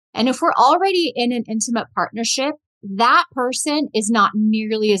And if we're already in an intimate partnership, that person is not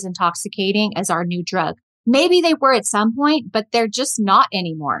nearly as intoxicating as our new drug. Maybe they were at some point, but they're just not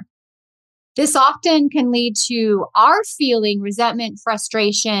anymore. This often can lead to our feeling resentment,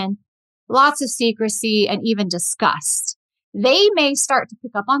 frustration, lots of secrecy, and even disgust. They may start to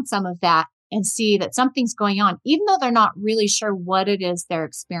pick up on some of that and see that something's going on, even though they're not really sure what it is they're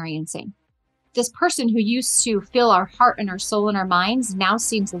experiencing. This person who used to fill our heart and our soul and our minds now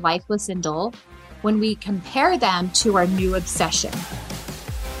seems lifeless and dull when we compare them to our new obsession.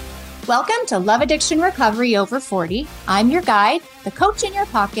 Welcome to Love Addiction Recovery Over 40. I'm your guide, the coach in your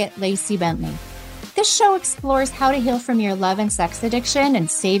pocket, Lacey Bentley. This show explores how to heal from your love and sex addiction and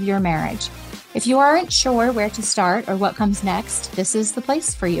save your marriage. If you aren't sure where to start or what comes next, this is the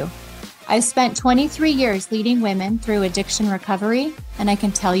place for you. I've spent 23 years leading women through addiction recovery, and I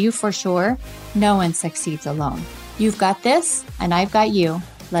can tell you for sure, no one succeeds alone. You've got this, and I've got you.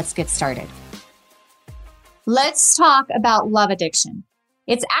 Let's get started. Let's talk about love addiction.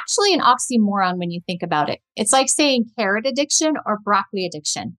 It's actually an oxymoron when you think about it. It's like saying carrot addiction or broccoli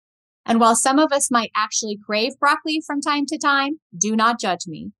addiction. And while some of us might actually crave broccoli from time to time, do not judge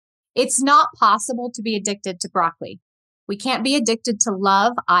me. It's not possible to be addicted to broccoli. We can't be addicted to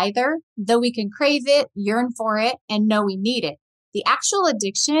love either, though we can crave it, yearn for it, and know we need it. The actual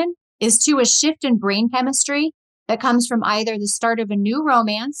addiction is to a shift in brain chemistry that comes from either the start of a new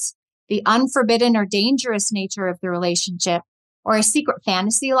romance, the unforbidden or dangerous nature of the relationship, or a secret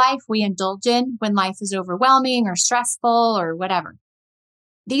fantasy life we indulge in when life is overwhelming or stressful or whatever.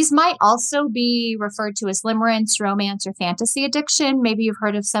 These might also be referred to as limerence, romance, or fantasy addiction. Maybe you've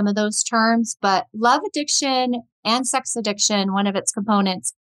heard of some of those terms, but love addiction and sex addiction, one of its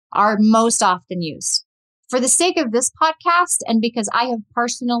components, are most often used. For the sake of this podcast, and because I have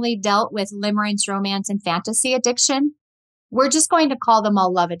personally dealt with limerence, romance, and fantasy addiction, we're just going to call them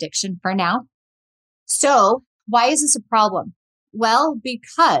all love addiction for now. So why is this a problem? Well,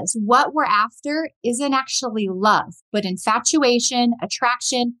 because what we're after isn't actually love, but infatuation,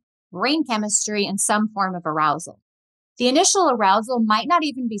 attraction, brain chemistry, and some form of arousal. The initial arousal might not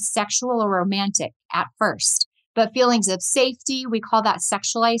even be sexual or romantic at first, but feelings of safety, we call that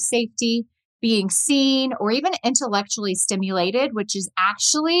sexualized safety, being seen, or even intellectually stimulated, which is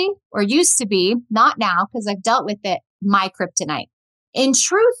actually, or used to be, not now, because I've dealt with it, my kryptonite. In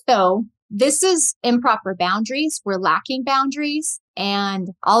truth, though, this is improper boundaries. We're lacking boundaries, and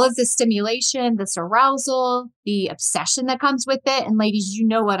all of the stimulation, this arousal, the obsession that comes with it. And ladies, you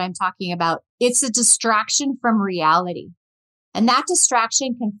know what I'm talking about. It's a distraction from reality. And that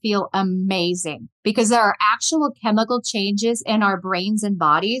distraction can feel amazing because there are actual chemical changes in our brains and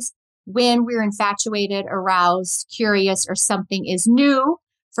bodies when we're infatuated, aroused, curious, or something is new,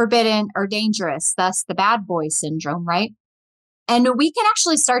 forbidden, or dangerous. Thus the bad boy syndrome, right? And we can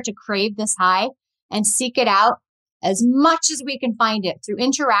actually start to crave this high and seek it out as much as we can find it through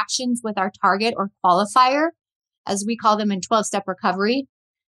interactions with our target or qualifier, as we call them in 12-step recovery.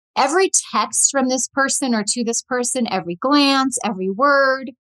 Every text from this person or to this person, every glance, every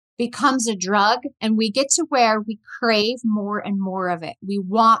word becomes a drug, and we get to where we crave more and more of it. We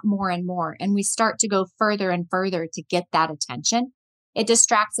want more and more, and we start to go further and further to get that attention. It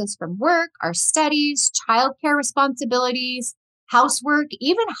distracts us from work, our studies, childcare responsibilities, housework,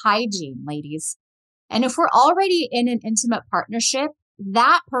 even hygiene, ladies. And if we're already in an intimate partnership,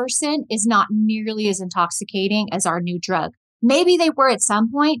 that person is not nearly as intoxicating as our new drug. Maybe they were at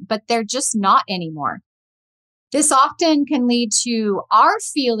some point, but they're just not anymore. This often can lead to our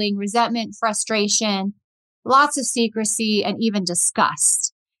feeling resentment, frustration, lots of secrecy, and even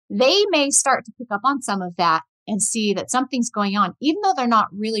disgust. They may start to pick up on some of that and see that something's going on, even though they're not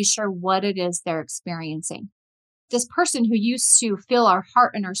really sure what it is they're experiencing. This person who used to fill our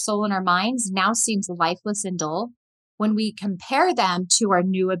heart and our soul and our minds now seems lifeless and dull when we compare them to our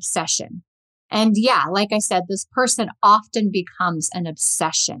new obsession. And yeah, like I said, this person often becomes an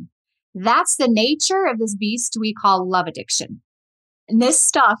obsession. That's the nature of this beast we call love addiction. And this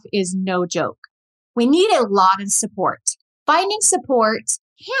stuff is no joke. We need a lot of support. Finding support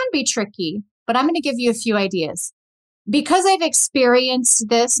can be tricky, but I'm going to give you a few ideas. Because I've experienced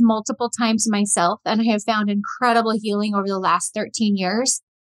this multiple times myself and I have found incredible healing over the last 13 years,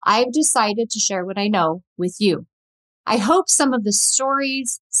 I've decided to share what I know with you. I hope some of the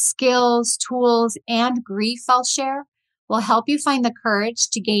stories, skills, tools, and grief I'll share will help you find the courage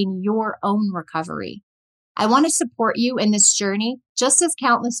to gain your own recovery. I want to support you in this journey, just as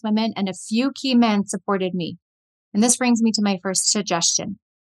countless women and a few key men supported me. And this brings me to my first suggestion.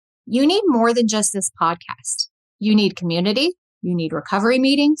 You need more than just this podcast. You need community, you need recovery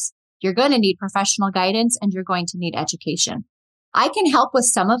meetings, you're going to need professional guidance, and you're going to need education. I can help with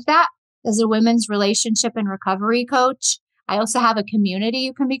some of that as a women's relationship and recovery coach. I also have a community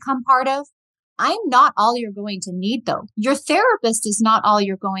you can become part of. I'm not all you're going to need, though. Your therapist is not all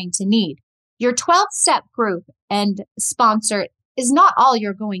you're going to need. Your 12-step group and sponsor is not all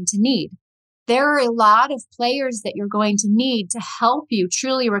you're going to need. There are a lot of players that you're going to need to help you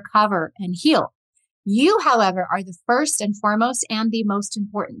truly recover and heal. You, however, are the first and foremost and the most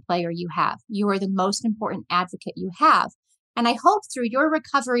important player you have. You are the most important advocate you have. And I hope through your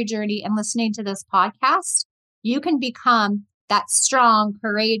recovery journey and listening to this podcast, you can become that strong,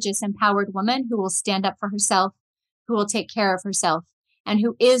 courageous, empowered woman who will stand up for herself, who will take care of herself, and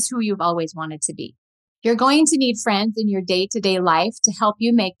who is who you've always wanted to be. You're going to need friends in your day-to-day life to help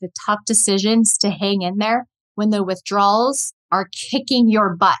you make the tough decisions to hang in there when the withdrawals are kicking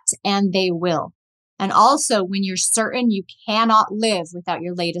your butt, and they will. And also when you're certain you cannot live without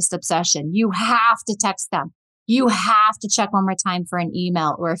your latest obsession, you have to text them. You have to check one more time for an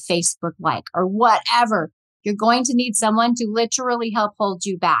email or a Facebook like or whatever. You're going to need someone to literally help hold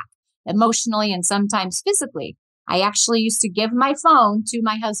you back emotionally and sometimes physically. I actually used to give my phone to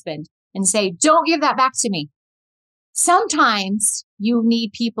my husband and say, don't give that back to me. Sometimes you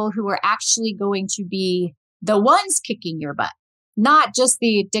need people who are actually going to be the ones kicking your butt, not just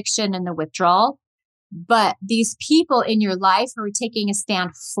the addiction and the withdrawal, but these people in your life who are taking a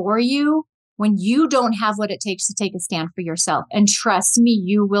stand for you when you don't have what it takes to take a stand for yourself. And trust me,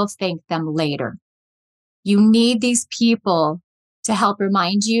 you will thank them later. You need these people to help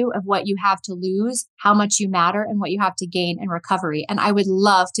remind you of what you have to lose, how much you matter, and what you have to gain in recovery. And I would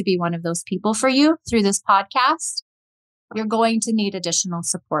love to be one of those people for you through this podcast. You're going to need additional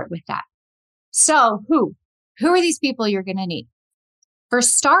support with that. So who are these people you're going to need? For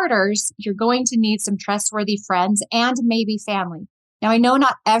starters, you're going to need some trustworthy friends and maybe family. Now, I know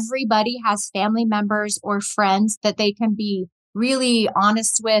not everybody has family members or friends that they can be really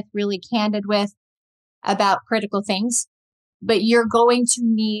honest with, really candid with about critical things, but you're going to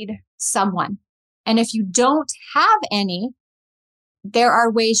need someone. And if you don't have any, there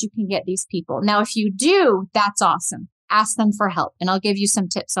are ways you can get these people. Now, if you do, that's awesome. Ask them for help, and I'll give you some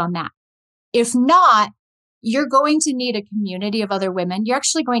tips on that. If not, you're going to need a community of other women. You're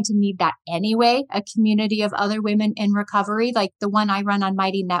actually going to need that anyway, a community of other women in recovery, like the one I run on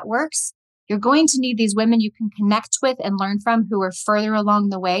Mighty Networks. You're going to need these women you can connect with and learn from who are further along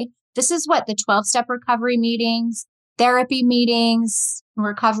the way. This is what the 12-step recovery meetings, therapy meetings,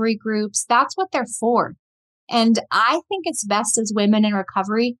 recovery groups, that's what they're for. And I think it's best as women in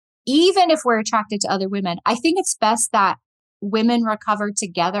recovery, even if we're attracted to other women, I think it's best that women recover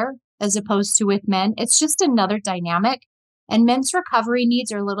together as opposed to with men. It's just another dynamic. And men's recovery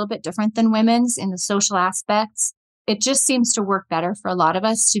needs are a little bit different than women's in the social aspects. It just seems to work better for a lot of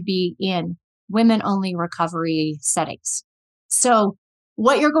us to be in women-only recovery settings. So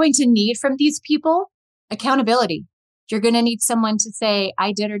what you're going to need from these people, accountability. You're going to need someone to say,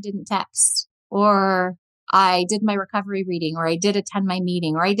 I did or didn't text, or I did my recovery reading, or I did attend my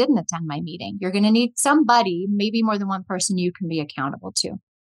meeting, or I didn't attend my meeting. You're going to need somebody, maybe more than one person you can be accountable to.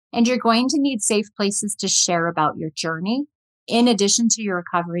 And you're going to need safe places to share about your journey in addition to your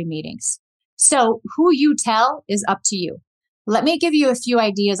recovery meetings. So who you tell is up to you. Let me give you a few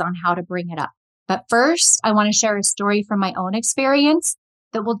ideas on how to bring it up. But first, I want to share a story from my own experience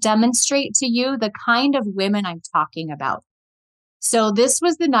that will demonstrate to you the kind of women I'm talking about. So this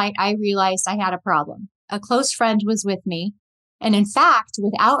was the night I realized I had a problem. A close friend was with me. And in fact,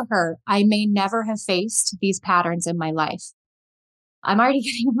 without her, I may never have faced these patterns in my life. I'm already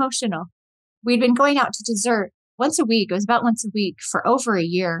getting emotional. We'd been going out to dessert once a week. It was about once a week for over a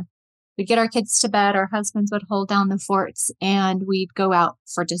year. We'd get our kids to bed. Our husbands would hold down the forts and we'd go out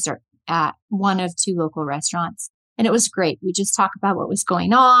for dessert at one of two local restaurants. And it was great. We'd just talk about what was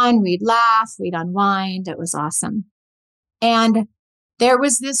going on. We'd laugh. We'd unwind. It was awesome. And there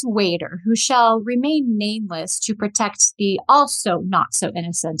was this waiter who shall remain nameless to protect the also not so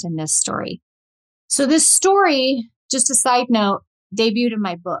innocent in this story. So this story, just a side note, debuted in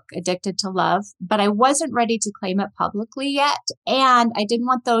my book, Addicted to Love, but I wasn't ready to claim it publicly yet. And I didn't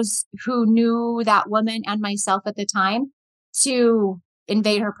want those who knew that woman and myself at the time to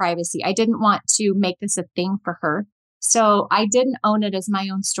invade her privacy. I didn't want to make this a thing for her. So I didn't own it as my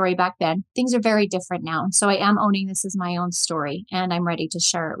own story back then. Things are very different now. And so I am owning this as my own story and I'm ready to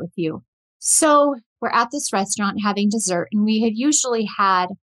share it with you. So we're at this restaurant having dessert and we had usually had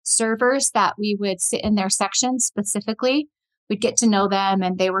servers that we would sit in their section specifically. We'd get to know them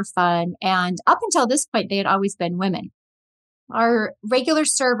and they were fun. And up until this point, they had always been women. Our regular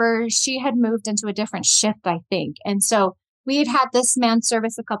server, she had moved into a different shift, I think. And so we had had this man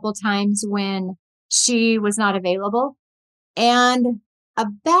service a couple of times when she was not available. And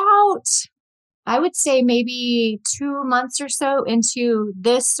about, I would say maybe 2 months or so into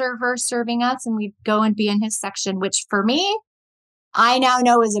this server serving us, and we'd go and be in his section, which for me, I now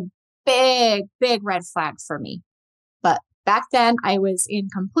know is a big, big red flag for me. But back then, I was in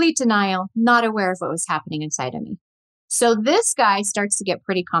complete denial, not aware of what was happening inside of me. So this guy starts to get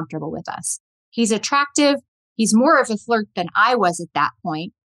pretty comfortable with us. He's attractive. He's more of a flirt than I was at that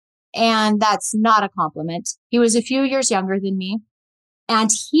point. And that's not a compliment. He was a few years younger than me. And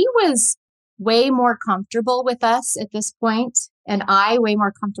he was way more comfortable with us at this point, and I way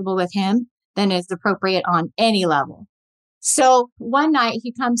more comfortable with him than is appropriate on any level. So one night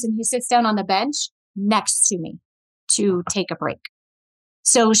he comes and he sits down on the bench next to me to take a break.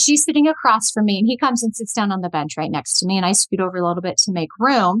 So she's sitting across from me, and he comes and sits down on the bench right next to me, and I scoot over a little bit to make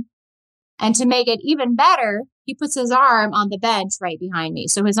room. And to make it even better, he puts his arm on the bench right behind me.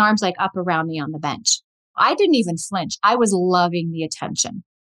 So his arm's like up around me on the bench. I didn't even flinch. I was loving the attention.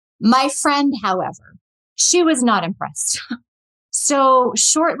 My friend, however, she was not impressed. So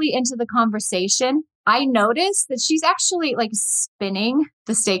shortly into the conversation, I noticed that she's actually like spinning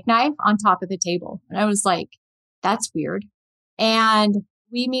the steak knife on top of the table. And I was like, that's weird. And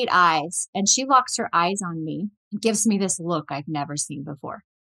we meet eyes, and she locks her eyes on me and gives me this look I've never seen before.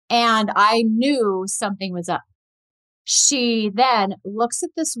 And I knew something was up. She then looks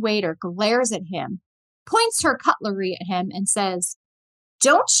at this waiter, glares at him, points her cutlery at him, and says,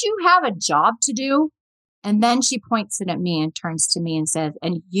 "Don't you have a job to do?" And then she points it at me and turns to me and says,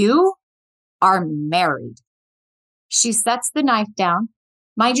 "And you are married." She sets the knife down.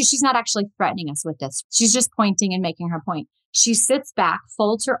 Mind you, she's not actually threatening us with this. She's just pointing and making her point. She sits back,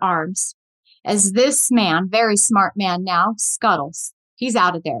 folds her arms as this man, very smart man now, scuttles. He's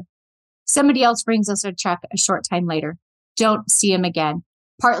out of there. Somebody else brings us a check a short time later. Don't see him again,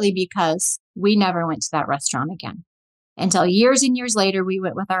 partly because we never went to that restaurant again. Until years and years later, we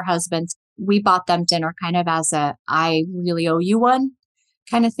went with our husbands. We bought them dinner kind of as a, I really owe you one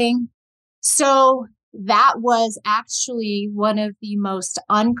kind of thing. So that was actually one of the most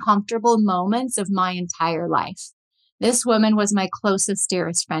uncomfortable moments of my entire life. This woman was my closest,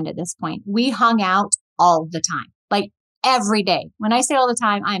 dearest friend at this point. We hung out all the time, like every day. When I say all the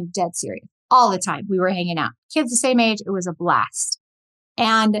time, I'm dead serious. All the time we were hanging out. Kids the same age, it was a blast.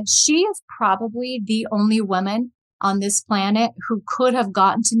 And she is probably the only woman on this planet who could have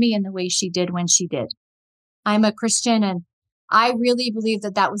gotten to me in the way she did when she did. I'm a Christian, and I really believe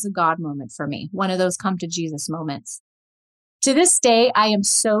that that was a God moment for me, one of those come to Jesus moments. To this day, I am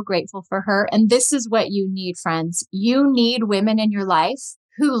so grateful for her. And this is what you need, friends. You need women in your life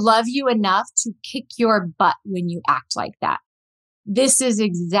who love you enough to kick your butt when you act like that. This is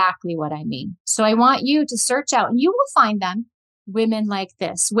exactly what I mean. So I want you to search out, and you will find them, women like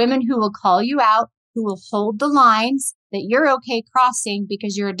this, women who will call you out, who will hold the lines that you're okay crossing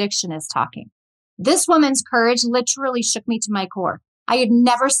because your addiction is talking. This woman's courage literally shook me to my core. I had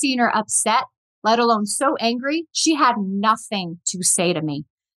never seen her upset, let alone so angry. She had nothing to say to me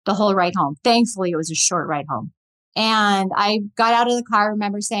the whole ride home. Thankfully, it was a short ride home. And I got out of the car, I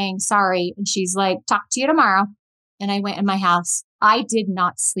remember saying, sorry. And she's like, talk to you tomorrow. And I went in my house. I did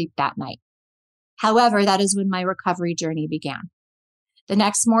not sleep that night. However, that is when my recovery journey began. The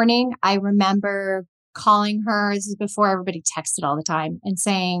next morning, I remember calling her. This is before everybody texted all the time, and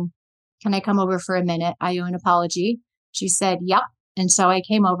saying, can I come over for a minute? I owe an apology. She said, yep. And so I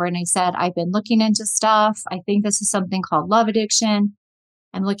came over and I said, I've been looking into stuff. I think this is something called love addiction.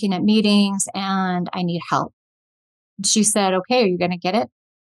 I'm looking at meetings and I need help. She said, okay, are you going to get it?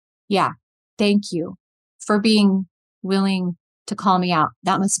 Yeah. Thank you for being willing to call me out.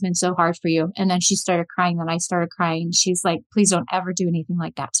 That must have been so hard for you. And then she started crying. Then I started crying. She's like, please don't ever do anything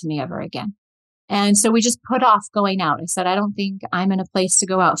like that to me ever again. And so we just put off going out. I said, I don't think I'm in a place to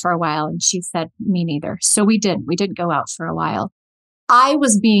go out for a while. And she said, me neither. So we didn't go out for a while. I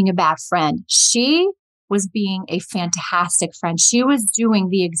was being a bad friend. She was being a fantastic friend. She was doing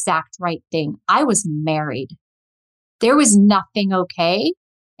the exact right thing. I was married. There was nothing okay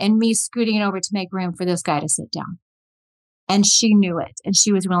in me scooting over to make room for this guy to sit down. And she knew it, and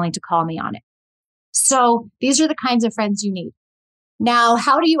she was willing to call me on it. So these are the kinds of friends you need. Now,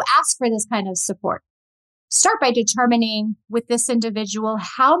 how do you ask for this kind of support? Start by determining with this individual,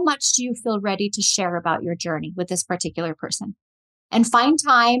 how much do you feel ready to share about your journey with this particular person? And find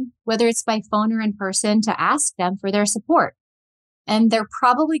time, whether it's by phone or in person, to ask them for their support. And they're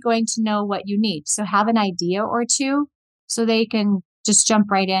probably going to know what you need. So have an idea or two so they can just jump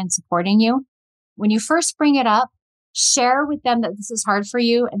right in supporting you. When you first bring it up, share with them that this is hard for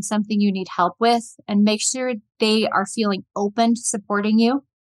you and something you need help with, and make sure they are feeling open to supporting you.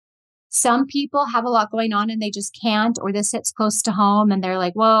 Some people have a lot going on and they just can't, or this hits close to home and they're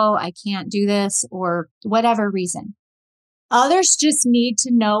like, whoa, I can't do this, or whatever reason. Others just need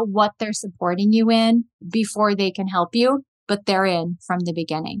to know what they're supporting you in before they can help you, but they're in from the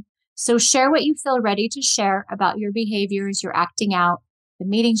beginning. So share what you feel ready to share about your behaviors, your acting out, the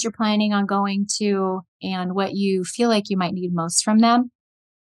meetings you're planning on going to, and what you feel like you might need most from them.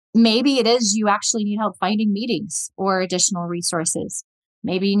 Maybe it is you actually need help finding meetings or additional resources.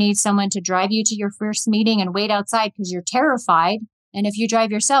 Maybe you need someone to drive you to your first meeting and wait outside because you're terrified. And if you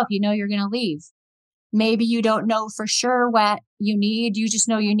drive yourself, you know you're going to leave. Maybe you don't know for sure what you need. You just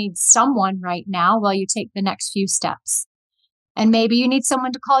know you need someone right now while you take the next few steps. And maybe you need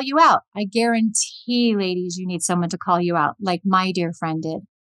someone to call you out. I guarantee, ladies, you need someone to call you out, like my dear friend did.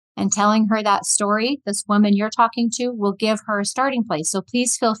 And telling her that story, this woman you're talking to, will give her a starting place. So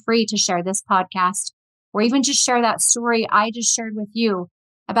please feel free to share this podcast or even just share that story I just shared with you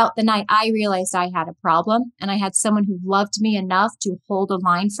about the night I realized I had a problem and I had someone who loved me enough to hold a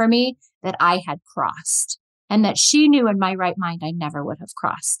line for me that I had crossed and that she knew in my right mind I never would have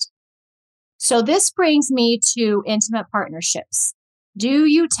crossed. So this brings me to intimate partnerships. Do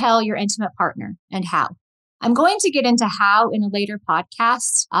you tell your intimate partner and how? I'm going to get into how in a later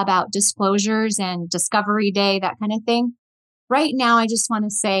podcast about disclosures and discovery day, that kind of thing. Right now, I just want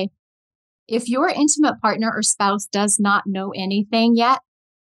to say, if your intimate partner or spouse does not know anything yet,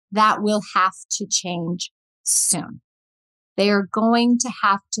 that will have to change soon. They are going to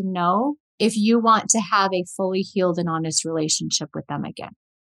have to know if you want to have a fully healed and honest relationship with them again.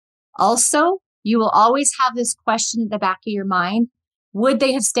 Also, you will always have this question at the back of your mind. Would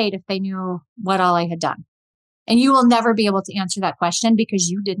they have stayed if they knew what all I had done? And you will never be able to answer that question because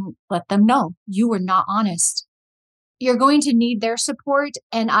you didn't let them know. You were not honest. You're going to need their support,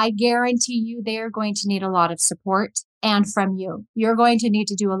 and I guarantee you they are going to need a lot of support and from you. You're going to need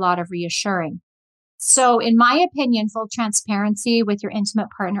to do a lot of reassuring. So in my opinion, full transparency with your intimate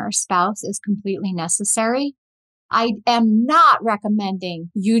partner or spouse is completely necessary. I am not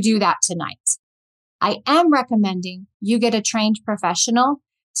recommending you do that tonight. I am recommending you get a trained professional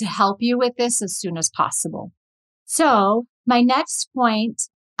to help you with this as soon as possible. So my next point,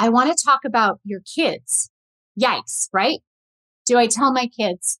 I want to talk about your kids. Yikes, right? Do I tell my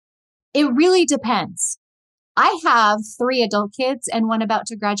kids? It really depends. I have 3 adult kids and one about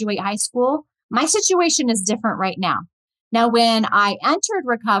to graduate high school. My situation is different right now. Now, when I entered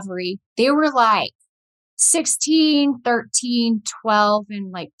recovery, they were like 16, 13, 12,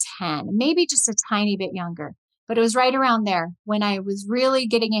 and like 10, maybe just a tiny bit younger. But it was right around there when I was really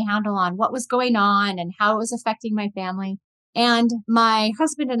getting a handle on what was going on and how it was affecting my family. And my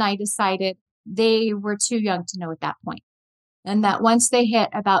husband and I decided they were too young to know at that point. And that once they hit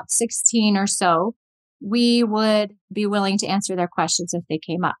about 16 or so, we would be willing to answer their questions if they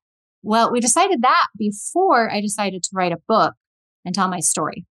came up. Well, we decided that before I decided to write a book and tell my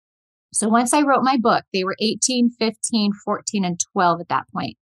story. So once I wrote my book, they were 18, 15, 14, and 12 at that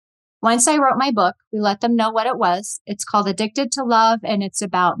point. Once I wrote my book, we let them know what it was. It's called Addicted to Love, and it's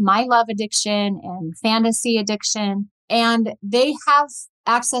about my love addiction and fantasy addiction. And they have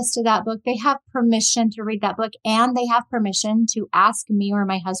access to that book. They have permission to read that book, and they have permission to ask me or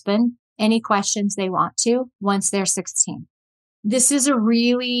my husband any questions they want to once they're 16. This is a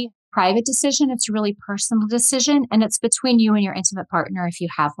really private decision. It's a really personal decision, and it's between you and your intimate partner if you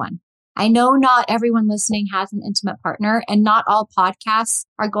have one. I know not everyone listening has an intimate partner, and not all podcasts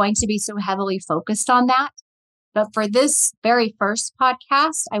are going to be so heavily focused on that. But for this very first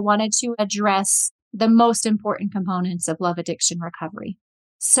podcast, I wanted to address the most important components of love addiction recovery.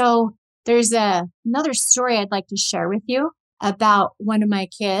 So there's another story I'd like to share with you about one of my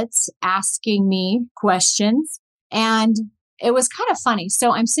kids asking me questions. And it was kind of funny.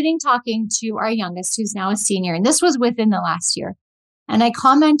 So I'm sitting talking to our youngest, who's now a senior, and this was within the last year. And I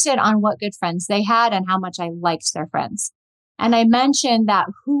commented on what good friends they had and how much I liked their friends. And I mentioned that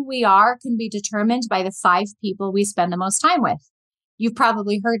who we are can be determined by the 5 people we spend the most time with. You've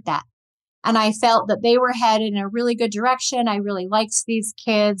probably heard that. And I felt that they were headed in a really good direction. I really liked these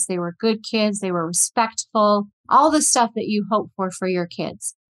kids. They were good kids. They were respectful, all the stuff that you hope for your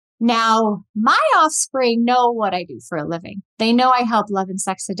kids. Now, my offspring know what I do for a living. They know I help love and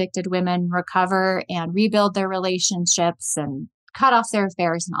sex addicted women recover and rebuild their relationships and cut off their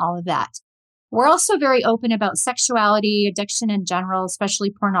affairs and all of that. We're also very open about sexuality, addiction in general,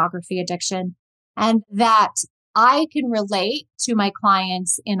 especially pornography addiction, and that I can relate to my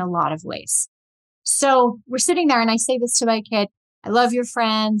clients in a lot of ways. So we're sitting there and I say this to my kid, I love your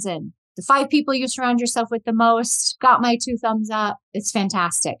friends and the 5 people you surround yourself with the most, got my 2 thumbs up. It's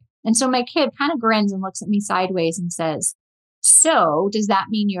fantastic. And so my kid kind of grins and looks at me sideways and says, So does that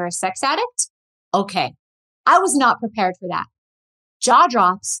mean you're a sex addict? Okay. I was not prepared for that. Jaw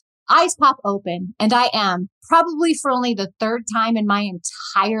drops, eyes pop open, and I am, probably for only the third time in my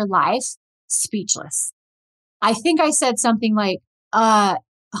entire life, speechless. I think I said something like, huh?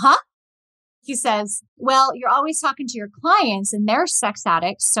 He says, well, you're always talking to your clients and they're sex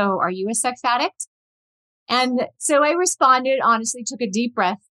addicts. So are you a sex addict? And so I responded, honestly, took a deep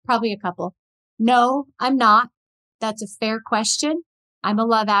breath, probably a couple. No, I'm not. That's a fair question. I'm a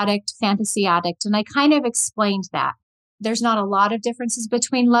love addict, fantasy addict. And I kind of explained that. There's not a lot of differences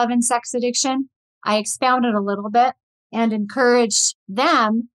between love and sex addiction. I expounded a little bit and encouraged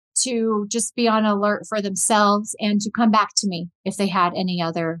them to just be on alert for themselves and to come back to me if they had any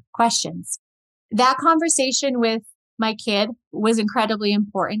other questions. That conversation with my kid was incredibly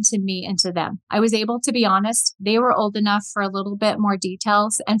important to me and to them. I was able to be honest. They were old enough for a little bit more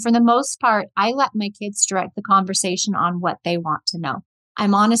details. And for the most part, I let my kids direct the conversation on what they want to know.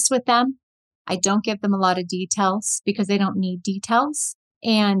 I'm honest with them. I don't give them a lot of details because they don't need details.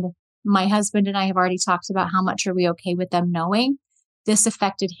 And my husband and I have already talked about how much are we okay with them knowing. This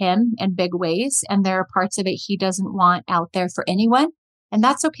affected him in big ways. And there are parts of it he doesn't want out there for anyone. And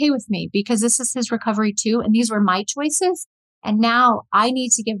that's okay with me because this is his recovery too. And these were my choices. And now I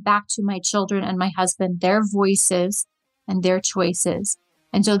need to give back to my children and my husband their voices and their choices.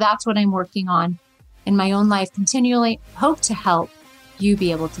 And so that's what I'm working on in my own life continually. Hope to help you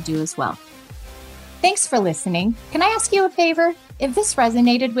be able to do as well. Thanks for listening. Can I ask you a favor? If this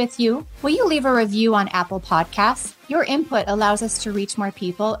resonated with you, will you leave a review on Apple Podcasts? Your input allows us to reach more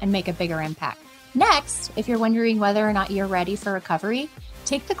people and make a bigger impact. Next, if you're wondering whether or not you're ready for recovery,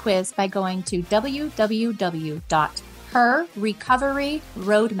 take the quiz by going to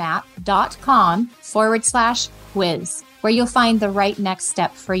herrecoveryroadmap.com/quiz, where you'll find the right next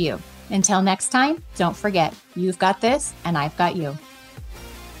step for you. Until next time, don't forget, you've got this and I've got you.